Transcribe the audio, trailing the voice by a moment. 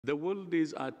The world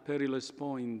is at perilous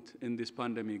point in this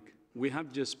pandemic. We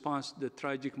have just passed the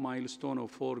tragic milestone of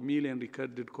 4 million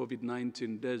recorded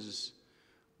COVID-19 deaths,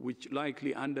 which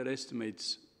likely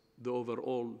underestimates the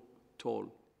overall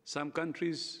toll. Some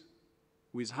countries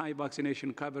with high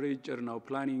vaccination coverage are now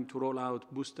planning to roll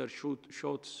out booster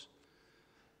shots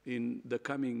in the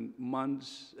coming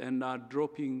months and are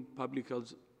dropping public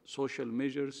health social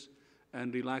measures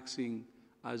and relaxing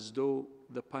as though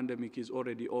the pandemic is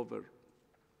already over.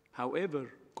 However,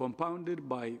 compounded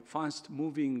by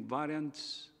fast-moving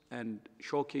variants and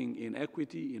shocking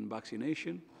inequity in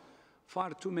vaccination,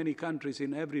 far too many countries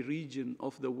in every region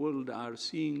of the world are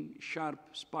seeing sharp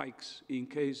spikes in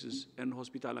cases and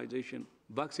hospitalization.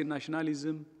 Vaccine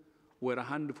nationalism, where a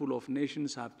handful of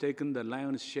nations have taken the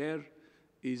lion's share,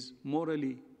 is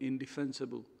morally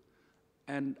indefensible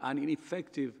and an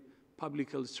ineffective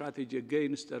public health strategy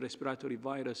against a respiratory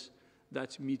virus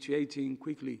that's mutating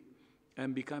quickly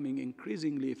and becoming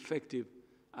increasingly effective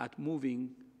at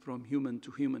moving from human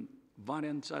to human.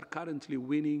 Variants are currently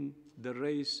winning the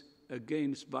race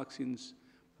against vaccines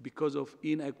because of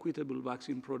inequitable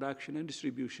vaccine production and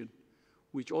distribution,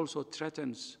 which also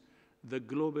threatens the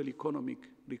global economic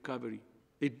recovery.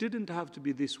 It didn't have to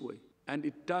be this way, and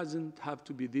it doesn't have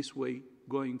to be this way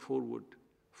going forward.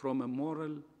 From a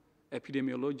moral,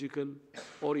 epidemiological,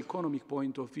 or economic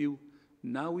point of view,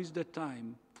 now is the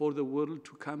time for the world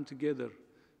to come together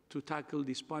to tackle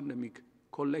this pandemic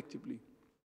collectively.